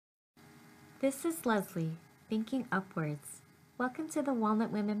This is Leslie, Thinking Upwards. Welcome to the Walnut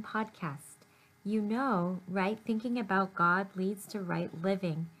Women podcast. You know, right thinking about God leads to right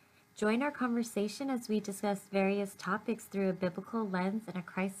living. Join our conversation as we discuss various topics through a biblical lens and a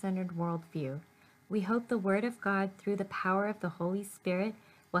Christ-centered worldview. We hope the Word of God, through the power of the Holy Spirit,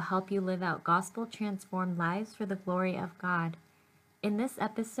 will help you live out gospel-transformed lives for the glory of God. In this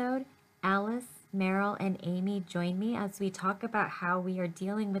episode, Alice, Meryl, and Amy join me as we talk about how we are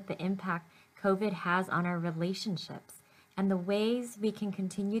dealing with the impact COVID has on our relationships and the ways we can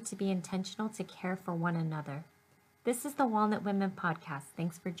continue to be intentional to care for one another. This is the Walnut Women podcast.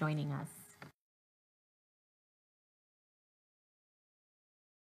 Thanks for joining us.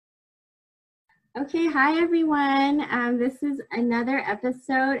 Okay, hi everyone. This is another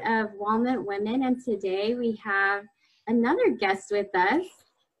episode of Walnut Women, and today we have another guest with us.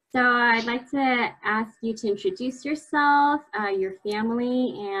 So I'd like to ask you to introduce yourself, your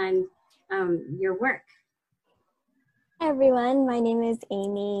family, and your work. Hi everyone, my name is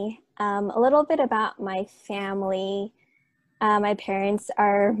Amy. A little bit about my family. My parents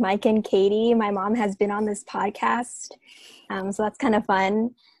are Mike and Katie. My mom has been on this podcast, so that's kind of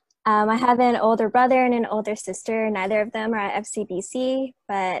fun. I have an older brother and an older sister. Neither of them are at FCBC,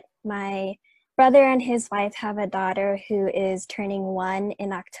 but my brother and his wife have a daughter who is turning 1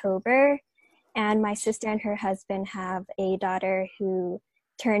 in October, and my sister and her husband have a daughter who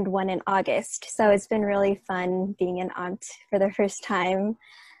turned 1 in August. So it's been really fun being an aunt for the first time.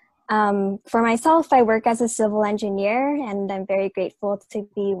 For myself, I work as a civil engineer, and I'm very grateful to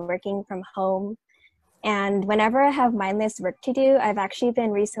be working from home. And whenever I have mindless work to do, I've actually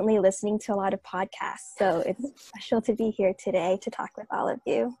been recently listening to a lot of podcasts. So it's special to be here today to talk with all of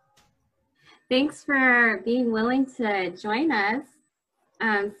you. Thanks for being willing to join us.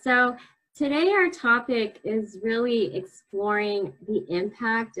 So today our topic is really exploring the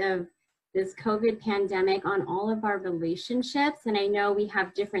impact of this COVID pandemic on all of our relationships. And I know we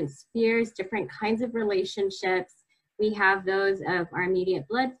have different spheres, different kinds of relationships. We have those of our immediate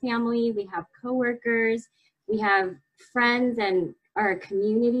blood family, we have coworkers, we have friends and our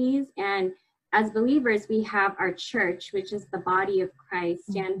communities. And as believers, we have our church, which is the body of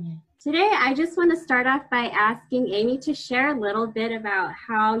Christ. And today, I just want to start off by asking Amy to share a little bit about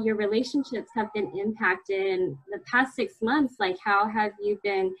how your relationships have been impacted in the past 6 months. Like, how have you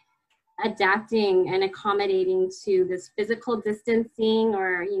been adapting and accommodating to this physical distancing,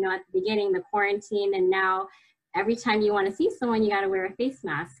 or, you know, at the beginning, the quarantine, and now every time you want to see someone, you got to wear a face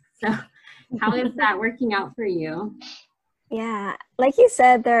mask. So how is that working out for you? Yeah, like you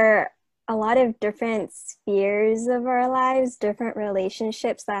said, there are a lot of different spheres of our lives, different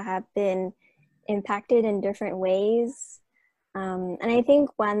relationships that have been impacted in different ways. And I think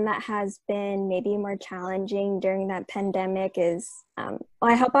one that has been maybe more challenging during that pandemic is,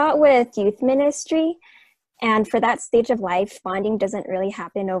 I help out with youth ministry. And for that stage of life, bonding doesn't really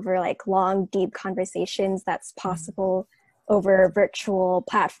happen over like long, deep conversations that's possible over virtual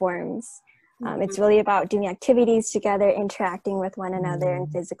platforms. It's really about doing activities together, interacting with one another,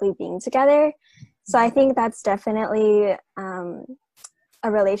 and physically being together. So I think that's definitely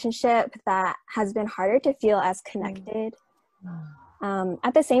a relationship that has been harder to feel as connected.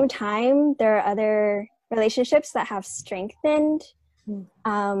 At the same time, there are other relationships that have strengthened.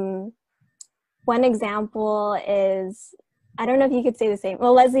 One example is, I don't know if you could say the same.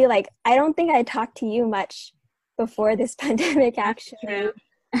 Well, Leslie, like, I don't think I talked to you much before this pandemic, actually.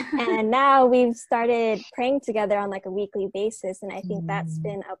 And now we've started praying together on like a weekly basis. And I think that's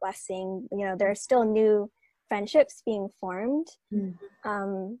been a blessing. You know, there are still new friendships being formed.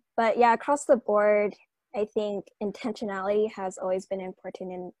 But yeah, across the board, I think intentionality has always been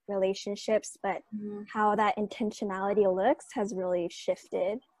important in relationships, but how that intentionality looks has really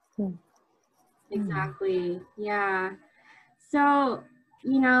shifted. Exactly. Yeah. So,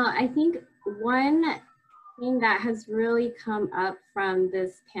 you know, I think one thing that has really come up from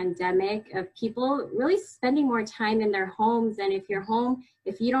this pandemic of people really spending more time in their homes. And if you're home,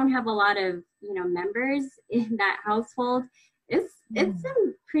 if you don't have a lot of, you know, members in that household, it's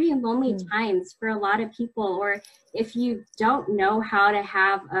some pretty lonely times for a lot of people. Or if you don't know how to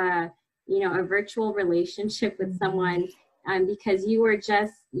have a, you know, a virtual relationship with someone, because you were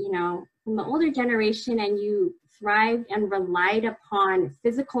just, you know, from the older generation and you thrived and relied upon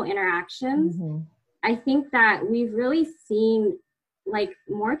physical interactions. I think that we've really seen like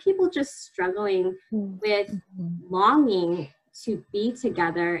more people just struggling with longing to be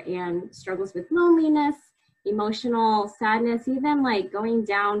together, and struggles with loneliness, emotional sadness, even like going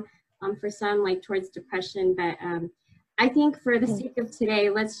down for some like towards depression. But I think for the sake of today,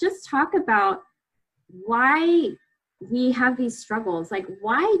 let's just talk about why we have these struggles. Like,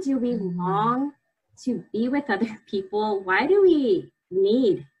 why do we long to be with other people? Why do we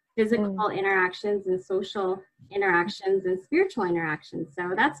need physical interactions and social interactions and spiritual interactions?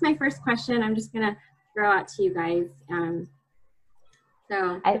 So that's my first question. I'm just gonna throw out to you guys.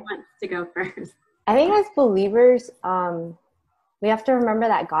 So who wants to go first? I think as believers, we have to remember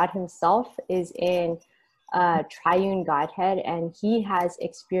that God himself is in triune Godhead, and he has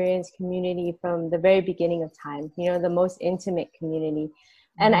experienced community from the very beginning of time, you know, the most intimate community.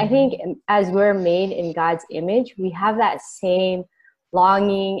 And I think as we're made in God's image, we have that same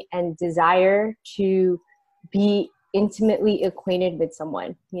longing and desire to be intimately acquainted with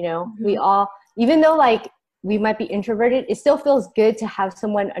someone. You know, we all, even though like we might be introverted, it still feels good to have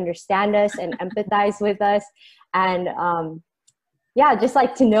someone understand us and empathize with us. And yeah, just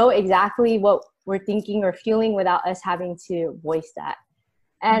like to know exactly what we're thinking or feeling without us having to voice that.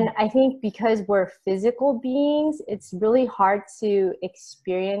 And I think because we're physical beings, it's really hard to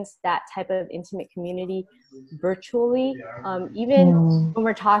experience that type of intimate community virtually. Even when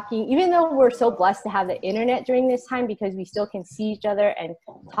we're talking, even though we're so blessed to have the internet during this time because we still can see each other and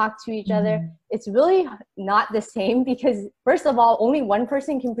talk to each other, it's really not the same because first of all, only one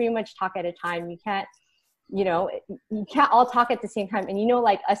person can pretty much talk at a time. You can't all talk at the same time. And you know,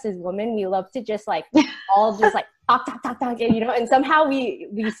 like us as women, we love to just like all just like talk, and, you know, and somehow we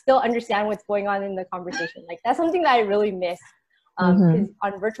still understand what's going on in the conversation. Like that's something that I really miss because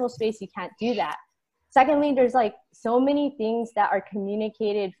on virtual space, you can't do that. Secondly, there's like so many things that are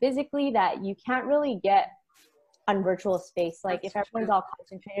communicated physically that you can't really get on virtual space. Like if everyone's all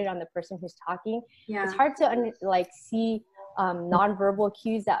concentrated on the person who's talking, it's hard to see nonverbal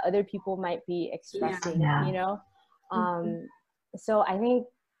cues that other people might be expressing, you know? So I think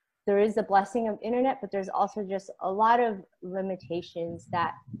there is the blessing of internet, but there's also just a lot of limitations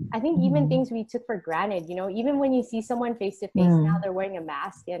that I think even things we took for granted, you know, even when you see someone face to face now, they're wearing a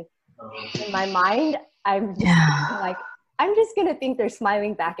mask. And in my mind, I'm just like, I'm just going to think they're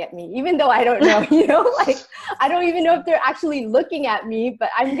smiling back at me, even though I don't know, you know, like, I don't even know if they're actually looking at me,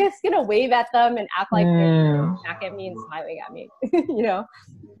 but I'm just going to wave at them and act like they're looking back at me and smiling at me, you know?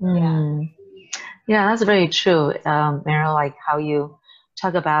 Yeah, that's very true, Meryl, like how you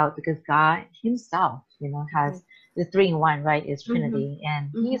talk about, because God himself, you know, has the 3-in-1, right? Is Trinity,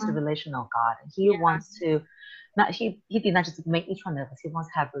 and he is a relational God. And he wants to, he did not just make each one of us, he wants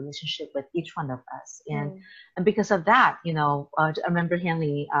to have a relationship with each one of us. And because of that, you know, I remember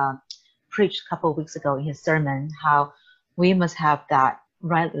Henley preached a couple of weeks ago in his sermon how we must have that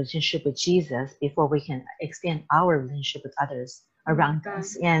right relationship with Jesus before we can extend our relationship with others around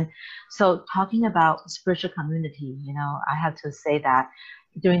us. And so talking about spiritual community, you know, I have to say that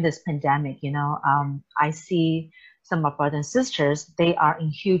during this pandemic, you know, I see some of our brothers and sisters, they are in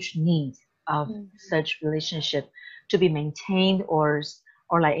huge need of such relationship to be maintained or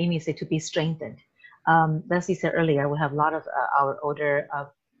like Amy said, to be strengthened. Leslie said earlier, we have a lot of our older,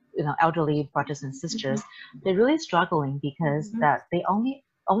 you know, elderly brothers and sisters. They're really struggling because that they only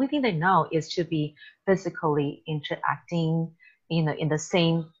thing they know is to be physically interacting, you know, in the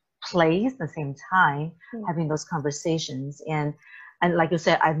same place, the same time, having those conversations. And like you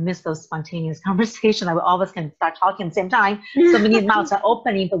said, I miss those spontaneous conversations. Like we always can start talking at the same time. So many mouths are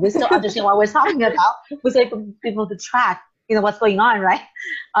opening, but we still understand what we're talking about. We're able to track, you know, what's going on, right?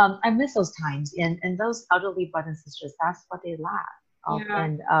 I miss those times. And those elderly brothers and sisters, that's what they lack of.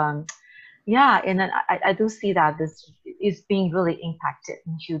 And and then I do see that this is being really impacted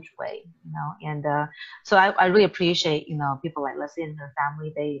in a huge way, you know. And so I really appreciate, you know, people like Leslie and her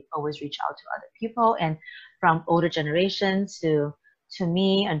family. They always reach out to other people, and from older generations to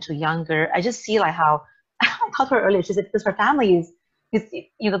me and to younger. I just see like how I talked to her earlier. She said because her family is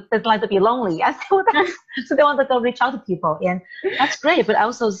you know, they like to be lonely. I said, well, so they want to go reach out to people, and that's great. But I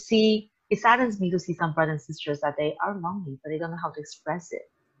also see it saddens me to see some brothers and sisters that they are lonely, but they don't know how to express it.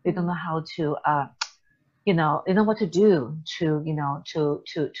 They don't know how to, you know, they don't know what to do to, you know, to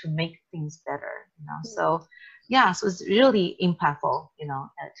make things better, you know. So, yeah, so it's really impactful, you know,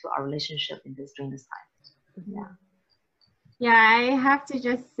 to our relationship during this time. Yeah, I have to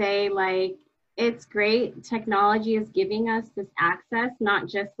just say, like, it's great. Technology is giving us this access, not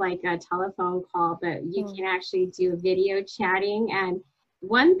just like a telephone call, but you can actually do video chatting. And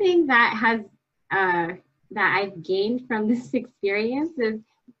one thing that has, that I've gained from this experience is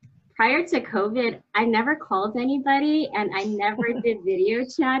prior to COVID, I never called anybody and I never did video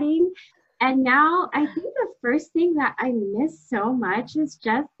chatting. And now I think the first thing that I miss so much is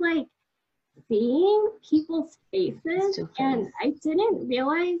just like seeing people's faces. And I didn't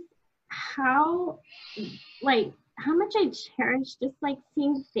realize how much I cherish just like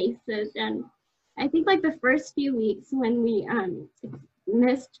seeing faces. And I think like the first few weeks when we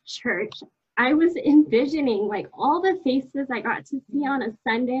missed church, I was envisioning like all the faces I got to see on a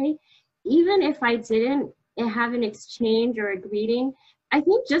Sunday, even if I didn't have an exchange or a greeting. I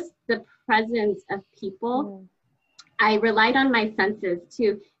think just the presence of people, I relied on my senses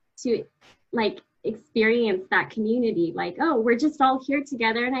to like experience that community. Like, oh, we're just all here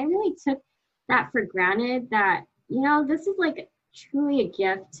together. And I really took that for granted that, you know, this is like truly a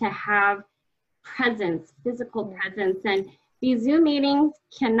gift to have presence, physical presence. And these Zoom meetings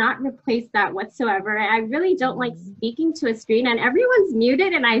cannot replace that whatsoever. I really don't like speaking to a screen and everyone's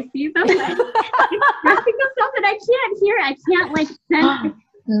muted and I see them like, expressing themselves and I can't hear it. I can't like sense,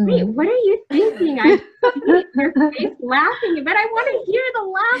 wait, what are you thinking? I see your face laughing, but I want to hear the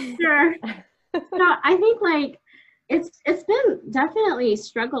laughter. So I think like it's been definitely a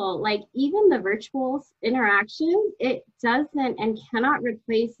struggle. Like even the virtual interactions, it doesn't and cannot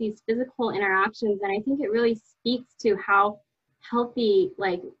replace these physical interactions. And I think it really speaks to how healthy,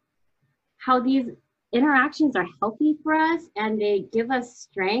 like how these interactions are healthy for us and they give us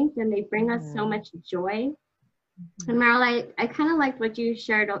strength and they bring us so much joy. And Meryl, I kind of liked what you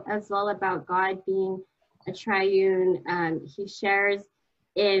shared as well about God being a triune. He shares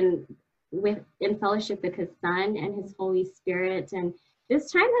in fellowship with his Son and his Holy Spirit. And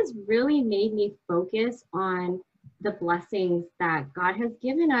this time has really made me focus on the blessings that God has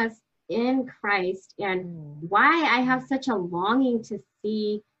given us in Christ and why I have such a longing to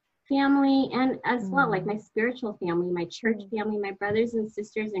see family and as well, like my spiritual family, my church family, my brothers and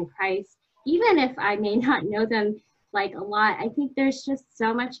sisters in Christ, even if I may not know them like a lot. I think there's just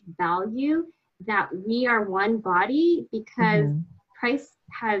so much value that we are one body because Christ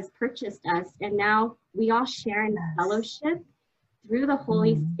has purchased us and now we all share in fellowship through the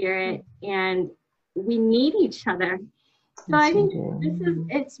Holy Spirit and we need each other. So I think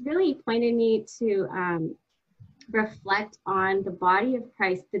it's really pointed me to reflect on the body of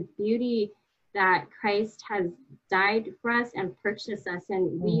Christ, the beauty that Christ has died for us and purchased us,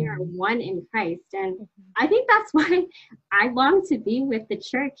 and we are one in Christ. And I think that's why I long to be with the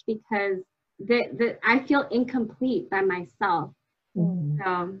church because I feel incomplete by myself.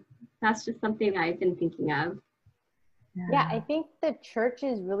 So that's just something that I've been thinking of. Yeah, I think the church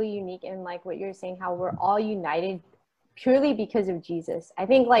is really unique in like what you're saying, how we're all united purely because of Jesus. I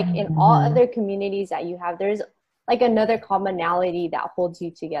think like in all other communities that you have, there's like another commonality that holds you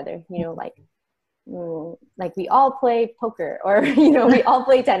together, you know, like we all play poker or, you know, we all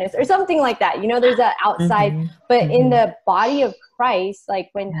play tennis or something like that. You know, there's that outside, but in the body of Christ, like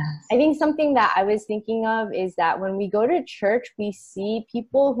when I think something that I was thinking of is that when we go to church, we see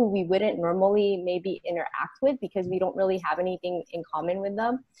people who we wouldn't normally maybe interact with because we don't really have anything in common with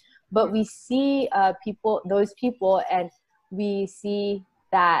them. But we see those people, and we see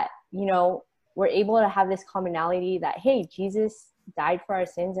that, you know, we're able to have this commonality that, hey, Jesus died for our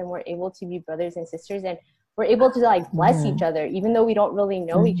sins and we're able to be brothers and sisters and we're able to like bless each other, even though we don't really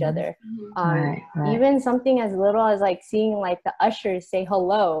know each other. Even something as little as like seeing like the ushers say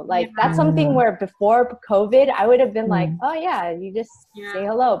hello, like that's something where before COVID, I would have been like, oh yeah, you just say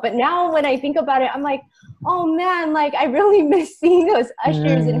hello. But now when I think about it, I'm like, oh man, like I really miss seeing those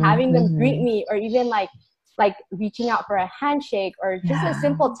ushers and having them greet me, or even like reaching out for a handshake or just a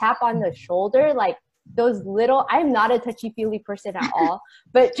simple tap on the shoulder. Like those little, I'm not a touchy-feely person at all,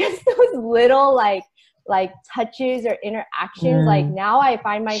 but just those little like touches or interactions. Like now I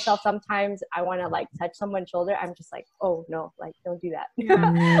find myself sometimes I want to like touch someone's shoulder. I'm just like, oh no, like don't do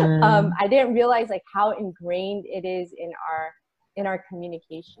that. I didn't realize like how ingrained it is in our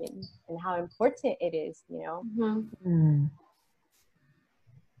communication and how important it is, you know?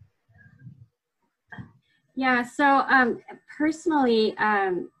 Yeah, so personally,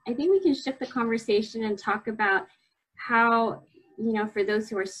 I think we can shift the conversation and talk about how, you know, for those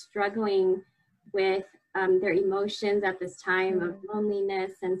who are struggling with their emotions at this time of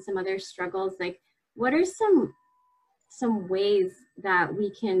loneliness and some other struggles, like what are some ways that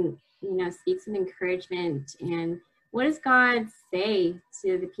we can, you know, speak some encouragement, and what does God say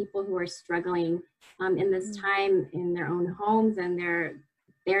to the people who are struggling in this time in their own homes, and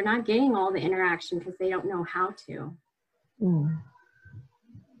they're not getting all the interaction because they don't know how to.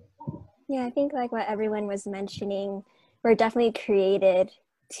 Yeah, I think like what everyone was mentioning, we're definitely created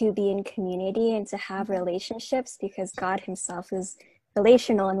to be in community and to have relationships because God himself is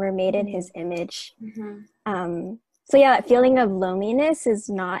relational and we're made in his image. So yeah, that feeling of loneliness is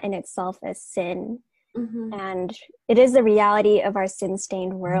not in itself a sin. And it is the reality of our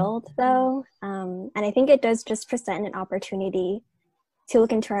sin-stained world though. And I think it does just present an opportunity to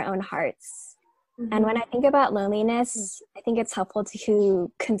look into our own hearts. And when I think about loneliness, I think it's helpful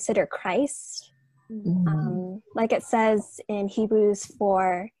to consider Christ Like it says in Hebrews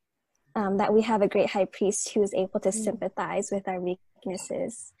 4, that we have a great high priest who is able to sympathize with our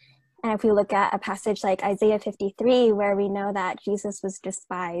weaknesses. And if we look at a passage like Isaiah 53, where we know that Jesus was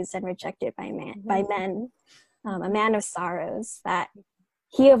despised and rejected by men, a man of sorrows, that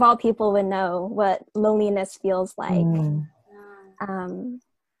he of all people would know what loneliness feels like.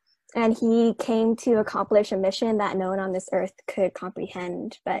 And he came to accomplish a mission that no one on this earth could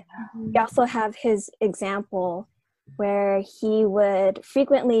comprehend. But we also have his example where he would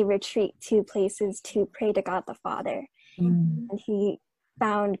frequently retreat to places to pray to God the Father. And he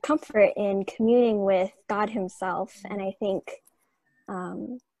found comfort in communing with God himself. And I think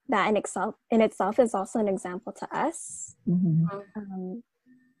that in itself is also an example to us.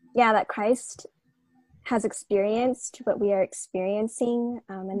 That Christ has experienced what we are experiencing,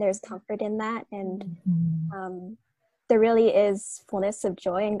 and there's comfort in that. And there really is fullness of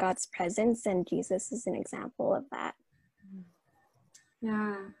joy in God's presence, and Jesus is an example of that.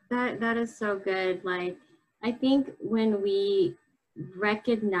 Yeah, that is so good. Like, I think when we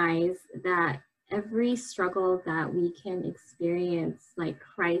recognize that every struggle that we can experience, like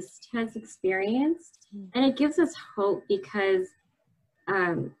Christ has experienced, and it gives us hope because,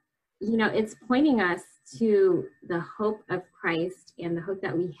 it's pointing us to the hope of Christ and the hope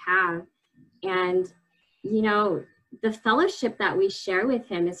that we have. And, the fellowship that we share with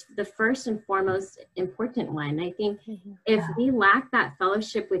him is the first and foremost important one. I think if we lack that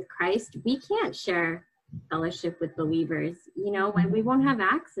fellowship with Christ, we can't share fellowship with believers, when we won't have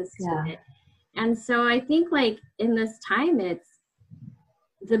access to it. And so I think like in this time, it's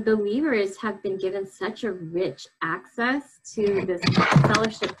the believers have been given such a rich access to this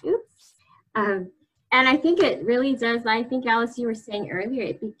fellowship. And I think it really does. I think, Alice, you were saying earlier,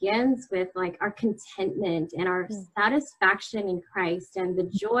 it begins with like our contentment and our satisfaction in Christ and the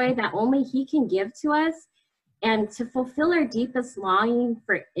joy that only he can give to us, and to fulfill our deepest longing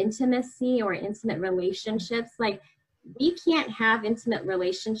for intimacy or intimate relationships. Like, we can't have intimate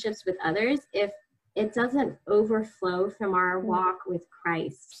relationships with others if it doesn't overflow from our walk with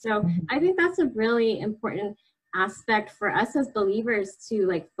Christ. So I think that's a really important aspect for us as believers to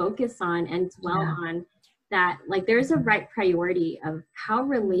like focus on and dwell on, that like there's a right priority of how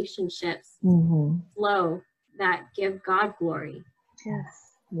relationships flow that give God glory.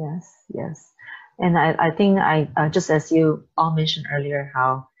 Yes. And I think just as you all mentioned earlier,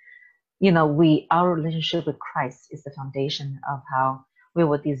 how our relationship with Christ is the foundation of how we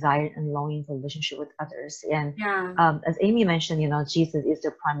will desire and longing for relationship with others. And as Amy mentioned, Jesus is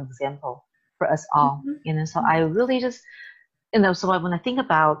the prime example for us all. So I really just, so when I think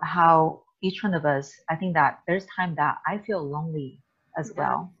about how each one of us, I think that there's time that I feel lonely as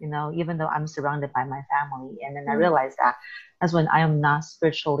well, even though I'm surrounded by my family. And then I realize that that's when I am not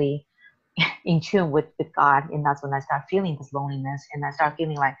spiritually in tune with God, and that's when I start feeling this loneliness, and I start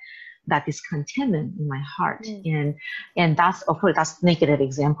feeling like that discontentment in my heart. And that's, of course, that's negative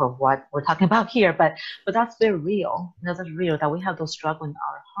example of what we're talking about here, but that's very real. That's real, that we have those struggles in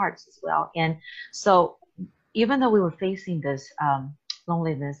our hearts as well. And so even though we were facing this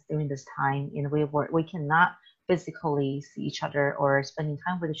loneliness during this time, we cannot physically see each other or spending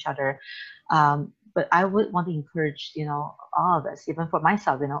time with each other, but I would want to encourage all of us, even for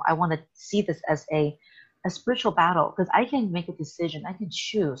myself, I want to see this as a spiritual battle, because I can make a decision. I can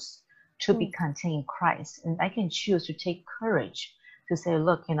choose to be contained in Christ, and I can choose to take courage to say,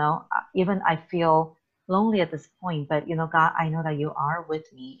 look, even I feel lonely at this point, but God, I know that you are with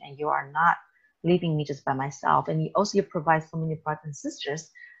me, and you are not leaving me just by myself. And you provide so many brothers and sisters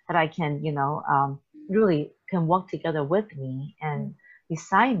that I can really can walk together with me and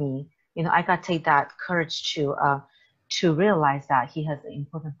beside me. I got to take that courage to realize that he has an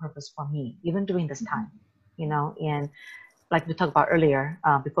important purpose for me, even during this time, and like we talked about earlier,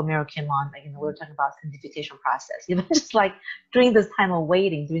 before Meryl came on, we were talking about sanctification process, just like during this time of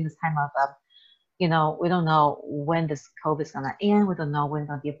waiting, during this time of, we don't know when this COVID is going to end. We don't know when we're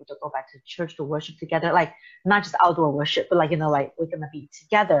going to be able to go back to church to worship together, like not just outdoor worship, but like, like we're going to be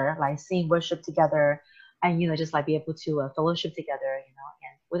together, like seeing worship together, and, just like be able to fellowship together,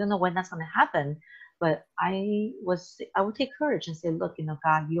 and we don't know when that's going to happen. But I would take courage and say, look,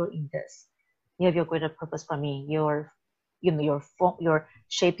 God, you're in this. You have your greater purpose for me. You're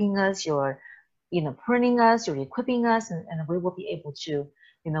shaping us, you're, pruning us, you're equipping us, and we will be able to,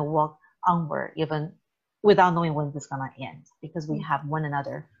 walk onward, even without knowing when this is going to end, because we have one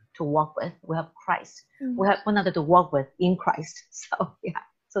another to walk with. We have Christ. We have one another to walk with in Christ.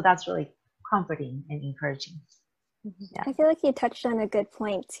 So that's really comforting and encouraging. I feel like you touched on a good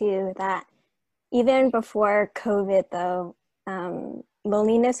point too, that even before COVID though,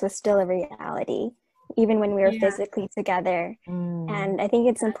 loneliness was still a reality. even when we were Yeah. physically together. And I think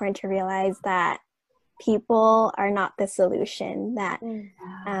it's important to realize that people are not the solution, that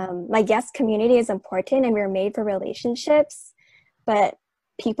like, yes, community is important and we're made for relationships, but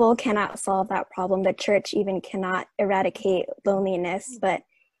people cannot solve that problem. The church even cannot eradicate loneliness, but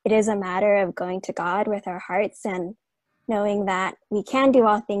it is a matter of going to God with our hearts and knowing that we can do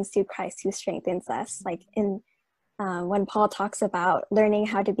all things through Christ who strengthens us. Like in when Paul talks about learning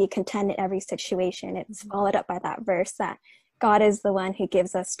how to be content in every situation, it's followed up by that verse that God is the one who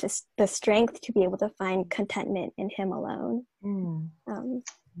gives us just the strength to be able to find contentment in him alone.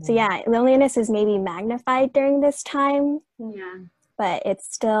 So yeah, loneliness is maybe magnified during this time, but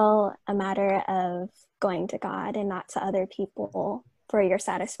it's still a matter of going to God and not to other people for your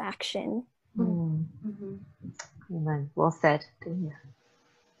satisfaction. Amen. Well said.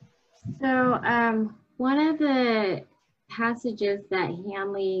 So one of the passages that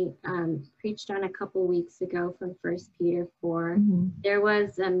Hanley preached on a couple weeks ago from 1 Peter 4, there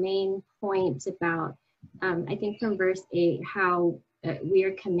was a main point about, I think from verse 8, how we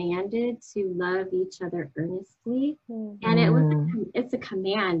are commanded to love each other earnestly. And it's a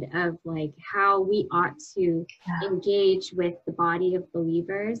command of like how we ought to engage with the body of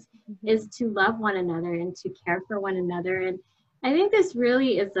believers is to love one another and to care for one another. And I think this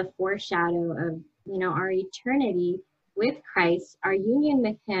really is a foreshadow of, you know, our eternity with Christ. Our union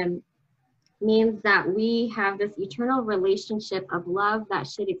with him means that we have this eternal relationship of love that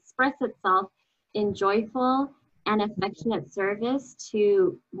should express itself in joyful and affectionate service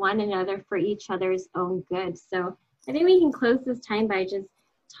to one another for each other's own good. So I think we can close this time by just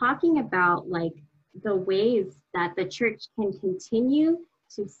talking about like the ways that the church can continue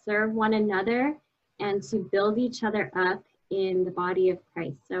to serve one another and to build each other up in the body of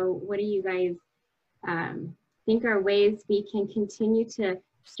Christ. So what do you guys think are ways we can continue to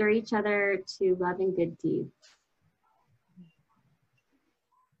stir each other to love and good deeds?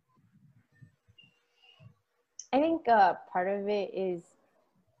 I think part of it is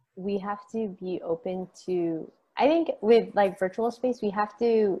we have to be open to, I think with like virtual space, we have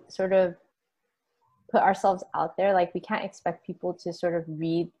to sort of put ourselves out there. Like we can't expect people to sort of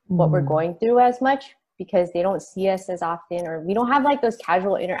read what we're going through as much because they don't see us as often, or we don't have like those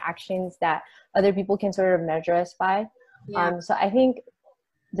casual interactions that other people can sort of measure us by. So I think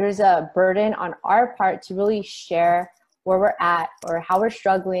there's a burden on our part to really share where we're at or how we're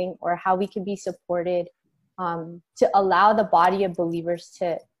struggling or how we can be supported, to allow the body of believers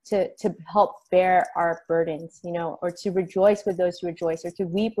to help bear our burdens, you know, or to rejoice with those who rejoice, or to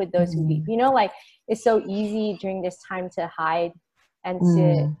weep with those who weep. You know, like it's so easy during this time to hide and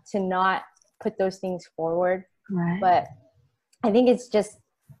to not put those things forward. But I think it's just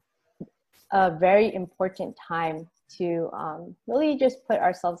a very important time to really just put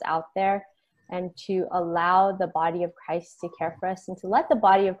ourselves out there and to allow the body of Christ to care for us and to let the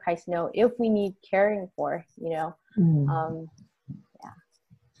body of Christ know if we need caring for, you know.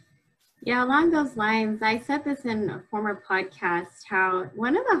 Yeah, along those lines, I said this in a former podcast, how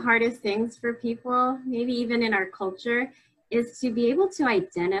one of the hardest things for people, maybe even in our culture, is to be able to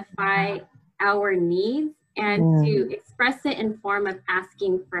identify our needs and to express it in form of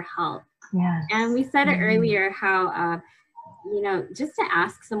asking for help. And we said it earlier, how, you know, just to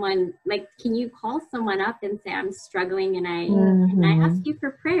ask someone, like, can you call someone up and say, I'm struggling and I ask you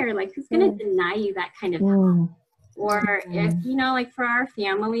for prayer? Like, who's going to deny you that kind of help? Or if, you know, like for our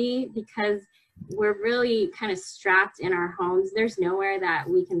family, because we're really kind of strapped in our homes, there's nowhere that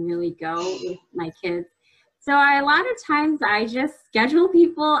we can really go with my kids. So a lot of times I just schedule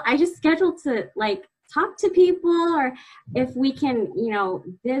to like talk to people, or if we can, you know,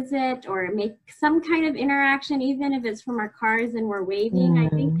 visit or make some kind of interaction, even if it's from our cars and we're waving. I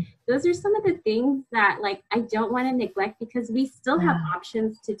think those are some of the things that like I don't want to neglect, because we still have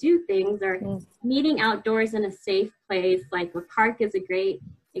options to do things, or meeting outdoors in a safe place, like the park is a great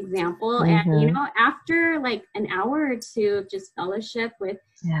example. And you know, after like an hour or two of just fellowship with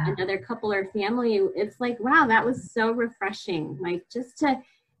another couple or family, it's like, wow, that was so refreshing. Like just to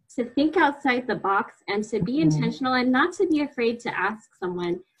think outside the box and to be intentional, and not to be afraid to ask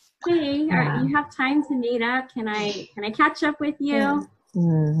someone, hey, you have time to meet up? Can I catch up with you?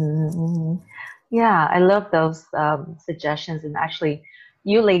 Yeah, I love those suggestions. And actually,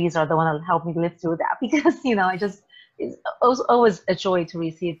 you ladies are the one that helped me live through that, because, you know, it's always a joy to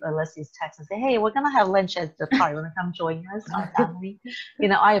receive Leslie's text and say, hey, we're going to have lunch at the park. You want to come join us, our family? You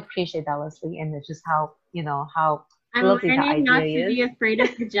know, I appreciate that, Leslie, and it's just how, you know, how I'm learning not to be afraid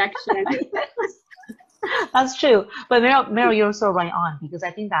of rejection. That's true. But Meryl, you're so right on, because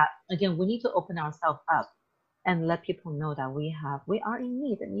I think that, again, we need to open ourselves up and let people know that we are in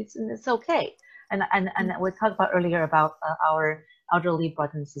need, and it's okay. And we talked about earlier about our elderly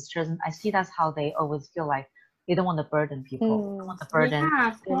brothers and sisters, and I see that's how they always feel like they don't want to burden people. They don't want to burden. Yeah,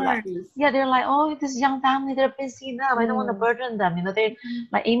 of They're like, course. they're like, oh, this young family, they're busy enough. I don't want to burden them. You know, they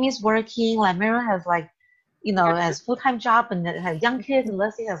like Amy's working, like Meryl has like, you know, has full-time job and has young kids, and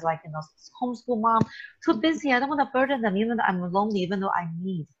Leslie has like, you know, homeschool mom. Too busy. I don't want to burden them, even though I'm lonely, even though I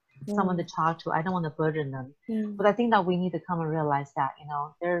need someone to talk to. I don't want to burden them. But I think that we need to come and realize that, you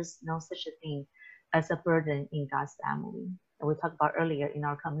know, there's no such a thing as a burden in God's family. And we talked about earlier in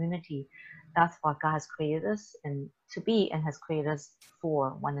our community, that's what God has created us and to be, and has created us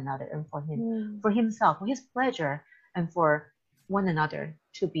for one another and for Him, for Himself, for His pleasure, and for one another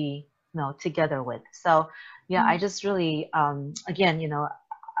to be, you know, together with. So yeah, I just really, again, you know,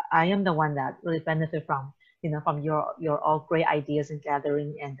 I am the one that really benefit from, you know, from your all great ideas and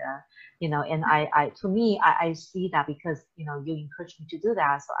gathering, and you know, and I to me, I see that because, you know, you encouraged me to do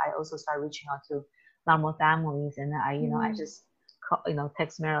that, so I also start reaching out to a lot more families, and I, you know, I just call, you know,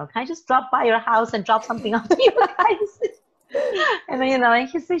 text Meryl, can I just drop by your house and drop something off to you guys? And then, you know, and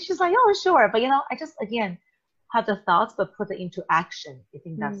she's like, oh, sure, but you know, I just again have the thoughts, but put it into action. I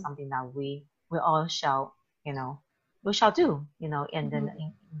think that's something that we all shall, you know, we shall do, you know, and then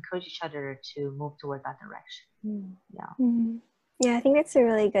encourage each other to move toward that direction. Yeah, I think that's a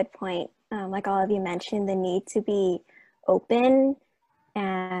really good point. Like all of you mentioned, the need to be open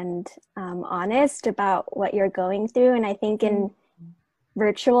and honest about what you're going through. And I think in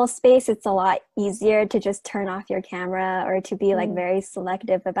virtual space, it's a lot easier to just turn off your camera or to be like very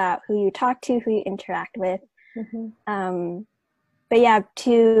selective about who you talk to, who you interact with. But yeah,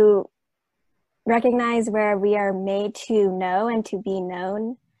 to recognize where we are made to know and to be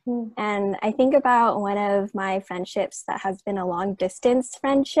known. And I think about one of my friendships that has been a long distance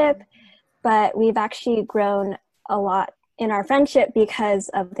friendship, but we've actually grown a lot in our friendship because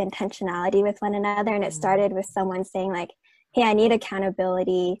of the intentionality with one another. And it started with someone saying like, hey, I need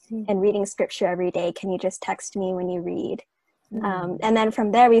accountability in reading scripture every day. Can you just text me when you read? And then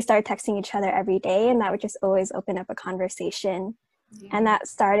from there, we started texting each other every day, and that would just always open up a conversation. And that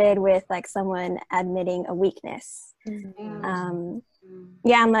started with like someone admitting a weakness. And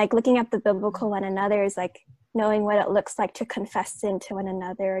like looking at the biblical one another is like knowing what it looks like to confess sin to one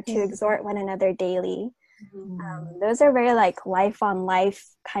another, or to exhort one another daily. Those are very like life on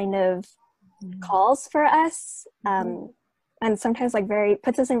life kind of calls for us. And sometimes like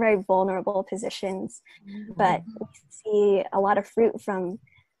puts us in very vulnerable positions, but we see a lot of fruit from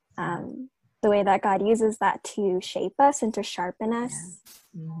the way that God uses that to shape us and to sharpen us.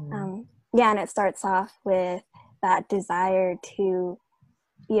 And it starts off with that desire to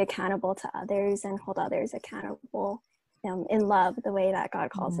be accountable to others and hold others accountable in love, the way that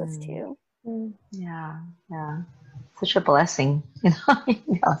God calls us to. Yeah, such a blessing, you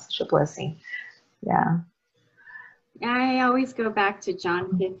know, such a blessing. I always go back to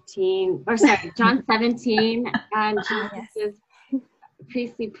John 17, and Jesus'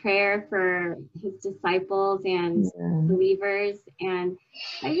 priestly prayer for his disciples and believers. And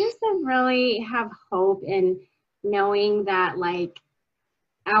I just really have hope in knowing that like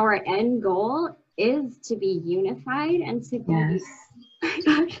our end goal is to be unified and to be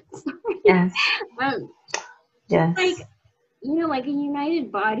like, you know, like a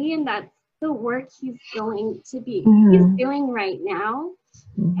united body, and that's the work he's going to be he's doing right now.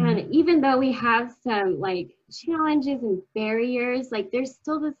 And even though we have some like challenges and barriers, like there's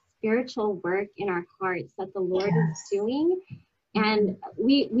still this spiritual work in our hearts that the Lord is doing. And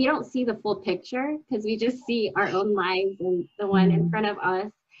we don't see the full picture because we just see our own lives and the one in front of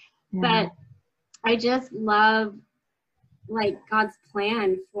us. But I just love like God's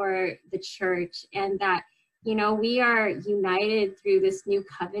plan for the church, and that, you know, we are united through this new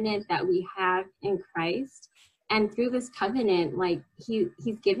covenant that we have in Christ. And through this covenant, like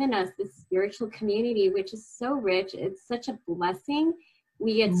he's given us this spiritual community, which is so rich. It's such a blessing.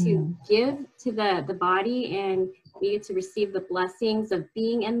 We get to give to the body, and we get to receive the blessings of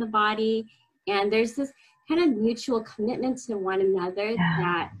being in the body. And there's this kind of mutual commitment to one another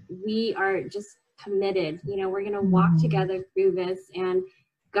that we are just committed. You know, we're going to walk together through this, and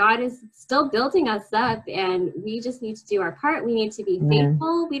God is still building us up, and we just need to do our part. We need to be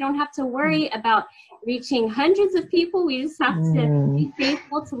faithful. We don't have to worry about reaching hundreds of people. We just have to be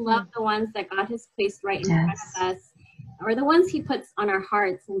faithful to love the ones that God has placed right in front of us, or the ones he puts on our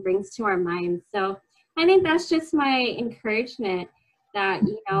hearts and brings to our minds. So I think that's just my encouragement, that,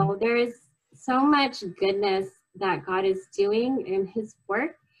 you know, there is so much goodness that God is doing in his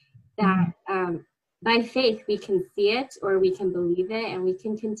work, that by faith we can see it, or we can believe it, and we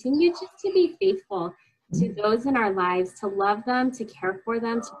can continue just to be faithful to those in our lives, to love them, to care for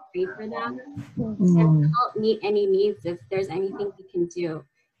them, to pray for them, Mm. and help meet any needs if there's anything we can do.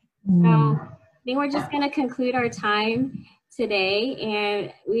 So Mm. I think we're just going to conclude our time today,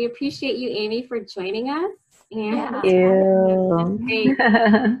 and we appreciate you, Amy, for joining us. And Yeah. it's great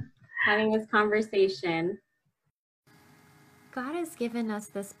having this conversation. God has given us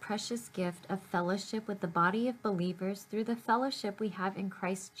this precious gift of fellowship with the body of believers through the fellowship we have in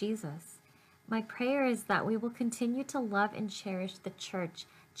Christ Jesus. My prayer is that we will continue to love and cherish the church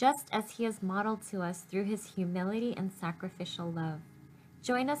just as he has modeled to us through his humility and sacrificial love.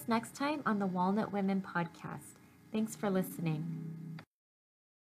 Join us next time on the Walnut Women podcast. Thanks for listening.